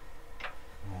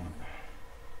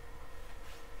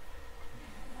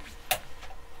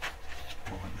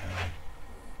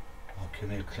 I can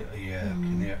hear I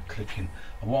can hear it clicking.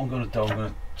 And what I'm going to do, I'm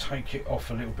going to take it off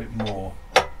a little bit more.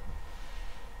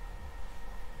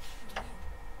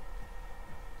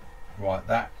 Right,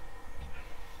 that.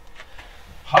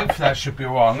 Hopefully that should be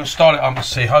alright. I'm going to start it up and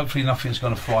see. Hopefully nothing's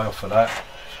going to fly off of that.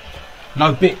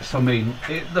 No bits, I mean.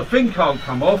 The thing can't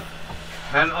come off.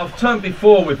 And I've turned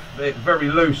before with it very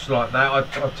loose like that. I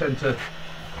tend to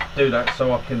do that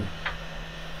so I can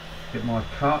get my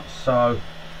cuts. So,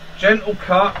 gentle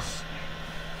cuts.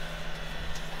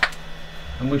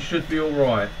 And we should be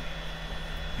alright.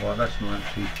 Right, that's not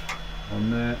actually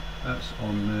on there. That's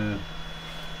on there.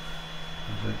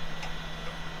 Is it?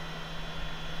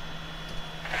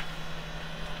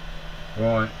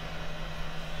 Right.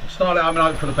 I'll start it up and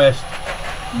hope for the best.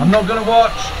 I'm not going to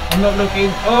watch. I'm not looking.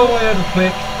 Oh, I heard a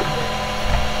click.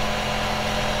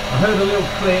 I heard a little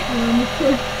click.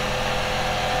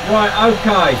 Right,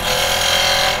 okay.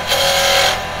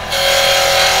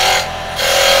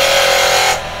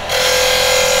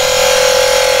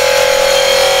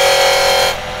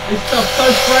 This stuff's so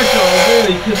fragile,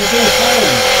 really, because it's all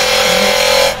holes.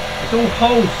 It's all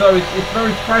holes, so it's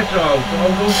very fragile to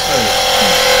hold on to.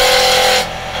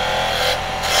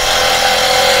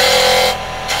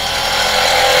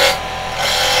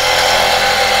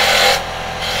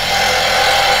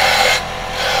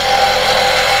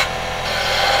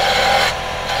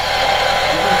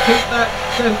 Keep that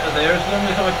centre there as long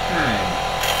as I can.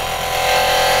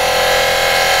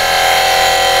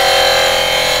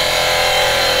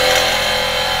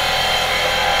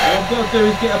 What I've got to do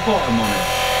is get a bottom on it.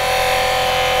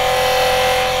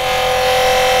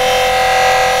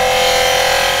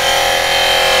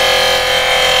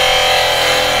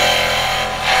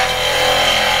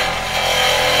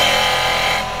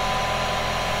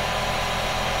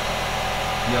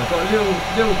 Yeah, I've got a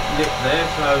little lip there,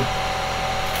 so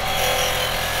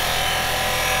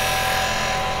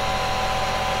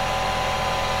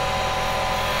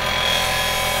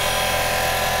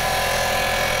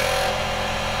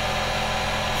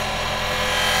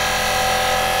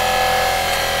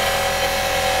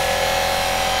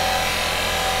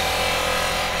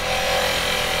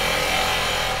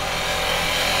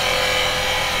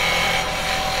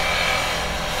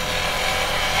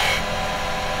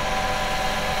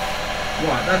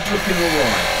right, that's looking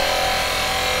alright.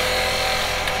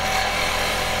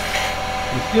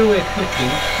 We're still here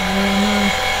clicking.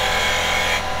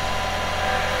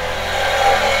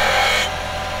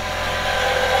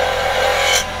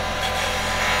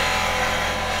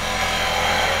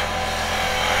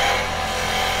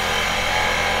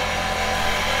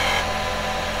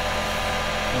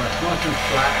 Right, it's nice and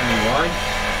flat anyway.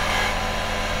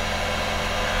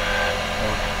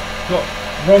 Right.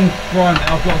 Wrong grind,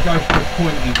 I've got to go for a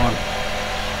pointy one.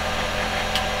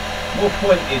 More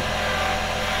pointed.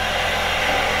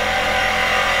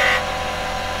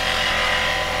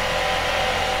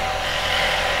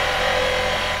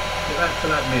 Get that to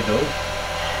that middle.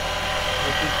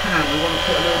 If we can, we want to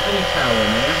put a little detail on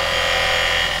there.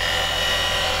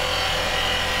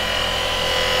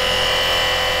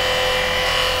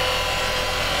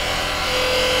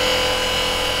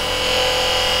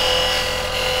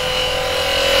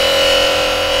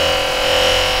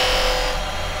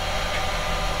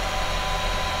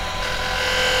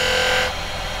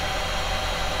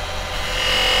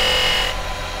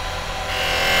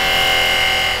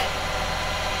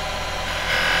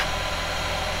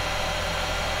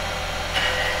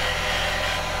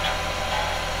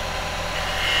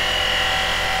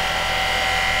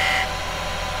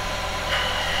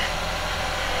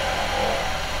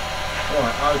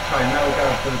 Okay, now we're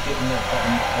going to getting that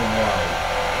bottom away.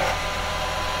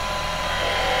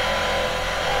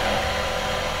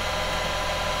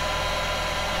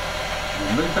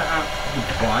 We'll move that out of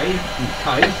the way in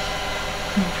case.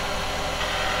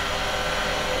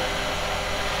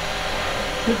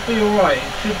 Should be alright,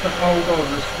 it should hold on,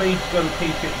 the speed's going to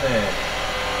keep it there.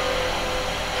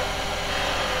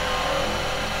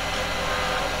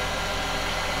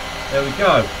 There we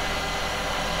go.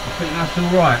 I think that's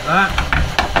alright, that.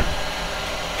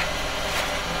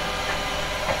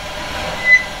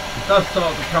 It does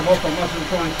start to come off, I mustn't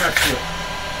try and catch it.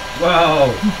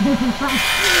 Wow!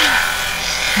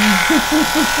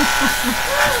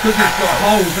 It's because it's got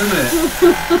holes, isn't it?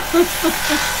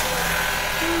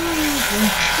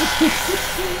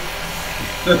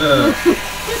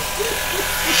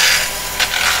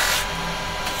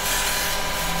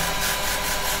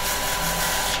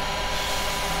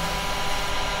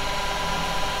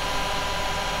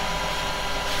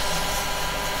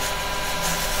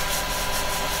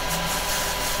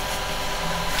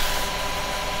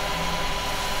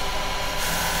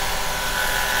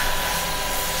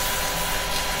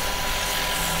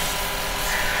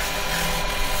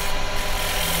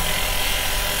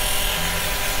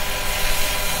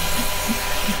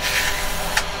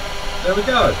 There we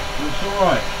go, it's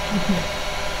alright.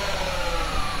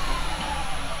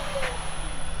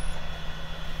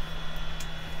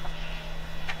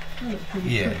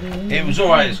 Yeah, it was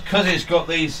alright, it's because it's got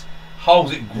these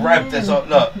holes, it grabbed this, look,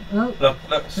 look,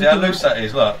 see how loose that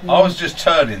is, look. I was just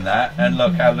turning that and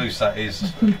look how loose that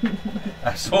is.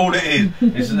 That's all it is,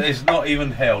 it's not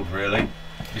even held really,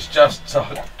 it's just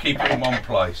to keep it in one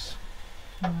place.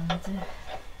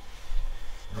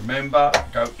 Remember,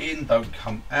 go in, don't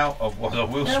come out. I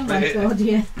will split it. God,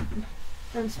 yeah.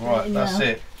 Don't split right, it that's now.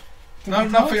 it. No,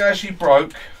 nothing actually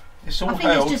broke. It's all I think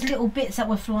held. it's just little bits that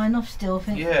were flying off still, I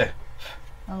think. Yeah.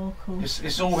 Oh, cool.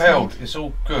 It's all held. It's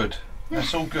all good.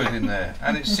 That's all good in there,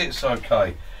 and it sits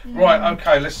okay. Yeah. Right,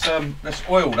 okay. Let's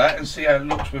oil that and see how it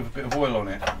looks with a bit of oil on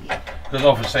it. Because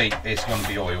obviously it's going to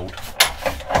be oiled.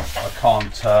 I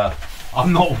can't.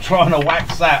 I'm not trying to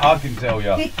wax that. I can tell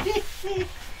you.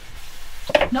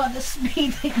 Not at the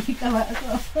speed that you go at as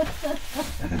well.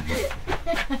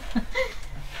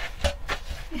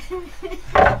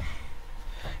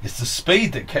 It's the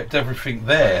speed that kept everything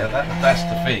there. That's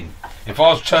the thing. If I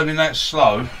was turning that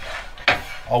slow,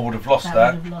 I would have lost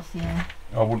that. Would have lost, yeah.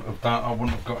 I wouldn't have done. I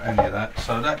wouldn't have got any of that.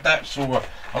 So that's all right.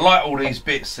 I like all these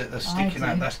bits that are sticking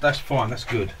out. That's fine. That's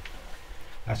good.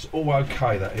 That's all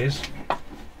okay. That is.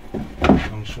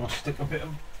 I'm just going to stick a bit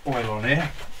of oil on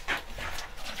here.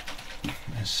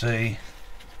 And see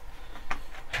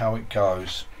how it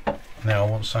goes. Now I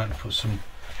want something to put some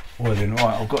oil in.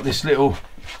 Right, I've got this little.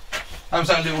 That was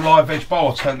that little live edge bowl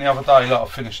I turned the other day. Look, I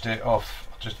finished it off.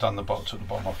 I've just done the bottom, took the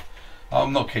bottom off.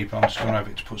 I'm not keeping. I'm just going to have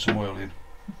it to put some oil in.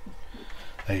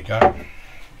 There you go.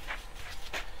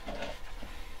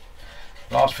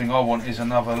 Last thing I want is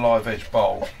another live edge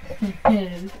bowl. Yeah,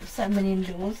 we've got so many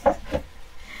indoors.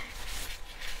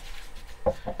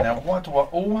 Now, why do I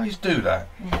always do that?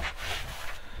 Yeah.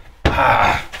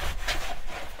 Ah.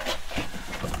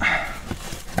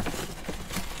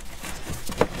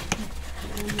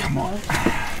 Come on.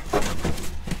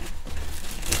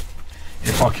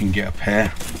 If I can get a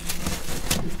pair.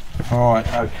 Alright,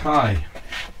 okay.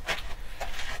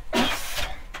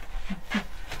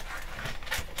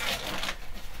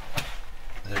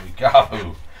 There we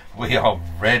go. We are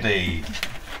ready.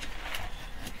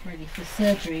 Ready for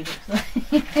surgery, looks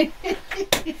like.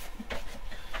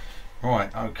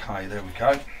 Right, okay, there we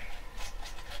go. Get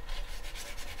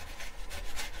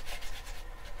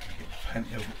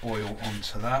plenty of oil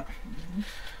onto that.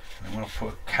 And when I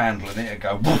put a candle in it,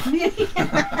 it'll go woof.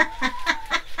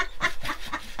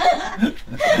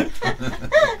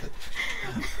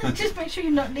 Just make sure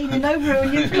you're not leaning over it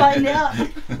when you're lighting it up.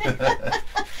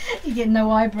 You get no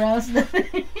eyebrows.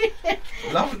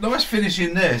 Nice finish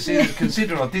in there. See,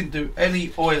 considering I didn't do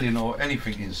any oiling or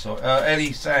anything inside,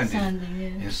 any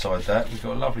sanding inside that, we've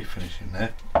got a lovely finish in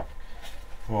there.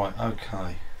 Right,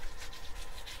 okay.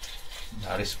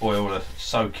 Now this oil will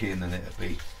soak in and it'll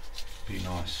be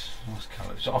nice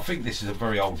colour. So I think this is a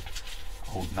very old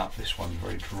nut. This one's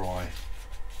very dry.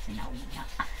 It's an old nut.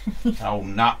 Old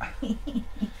nut.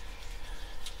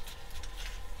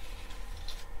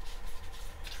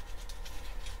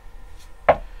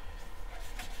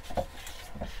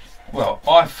 Well,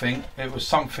 I think it was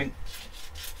something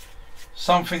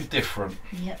different.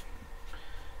 Yep.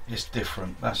 It's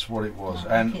different. That's what it was. Oh,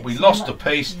 and we lost a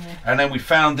piece, yeah. and then we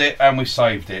found it and we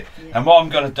saved it. Yeah. And what I'm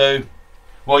going to do,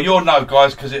 well, you'll know,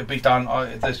 guys, because it'll be done.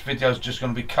 This video's just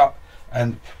going to be cut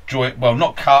and joint. Well,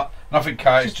 not cut, nothing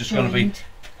cut. It's just going to be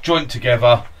joined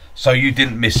together, so you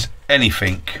didn't miss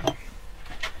anything.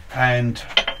 And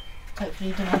hopefully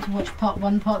you don't have to watch part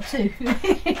 1, part 2.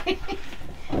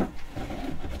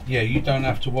 yeah, you don't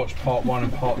have to watch part 1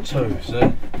 and part 2. See,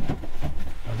 I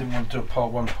didn't want to do a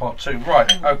part 1, part 2.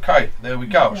 Right, okay, there we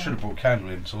go. I should have brought a candle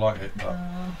in to light it, but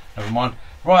never mind.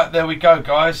 Right, there we go,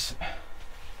 guys.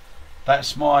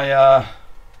 That's my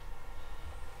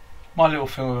my little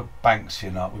thing of a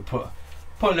Banksia nut. We put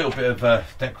a little bit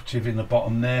of decorative in the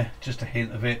bottom there, just a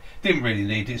hint of it. Didn't really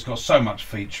need it. It's got so much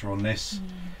feature on this.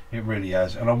 It really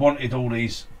has. And I wanted all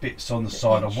these bits on the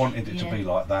side. I wanted it to be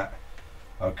like that.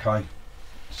 Okay,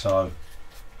 so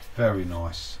very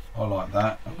nice. I like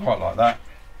that. I quite like that.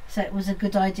 So it was a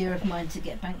good idea of mine to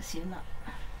get Banksia nut.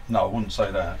 No, I wouldn't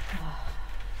say that.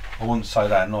 I wouldn't say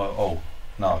that, not at all.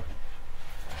 No.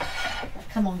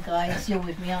 Come on, guys, you're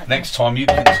with me, aren't you? Next time you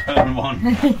can turn them on.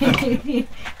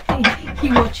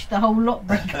 You watch the whole lot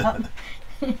break up.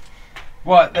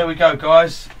 Right, there we go,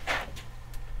 guys.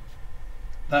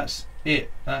 That's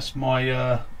it. That's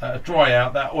my dry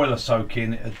out. That oil will soak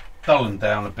in. It dullen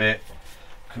down a bit.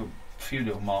 A few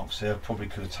little marks there. Probably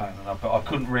could have taken them up, but I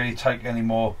couldn't really take any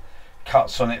more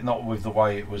cuts on it. Not with the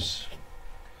way it was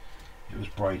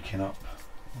breaking up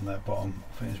on that bottom.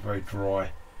 I think it's very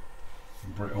dry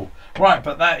and brittle. Right,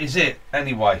 but that is it.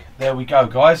 Anyway, there we go,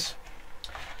 guys.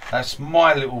 That's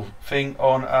my little thing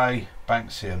on a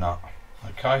Banksia nut.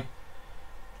 Okay,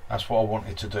 that's what I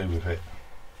wanted to do with it.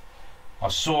 I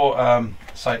saw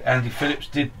say Andy Phillips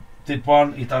did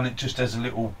one. He done it just as a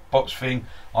little box thing.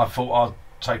 I thought I'd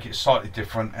take it slightly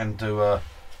different and do a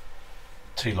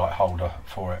tea light holder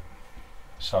for it.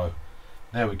 So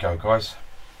there we go, guys.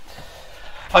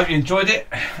 Hope you enjoyed it,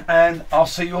 and I'll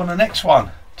see you on the next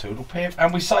one. Toodle pip.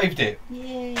 And we saved it.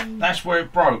 Yay. That's where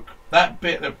it broke. That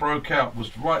bit that broke out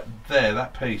was right there,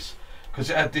 that piece, because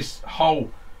it had this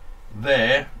hole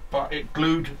there, but it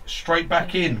glued straight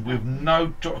back in with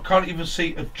no I can't even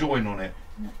see a join on it.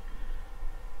 No.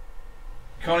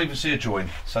 Can't even see a join.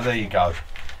 So there you go.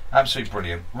 Absolutely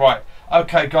brilliant. Right,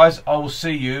 okay, guys, I will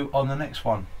see you on the next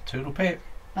one. Toodle pip.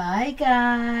 Bye,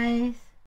 guys.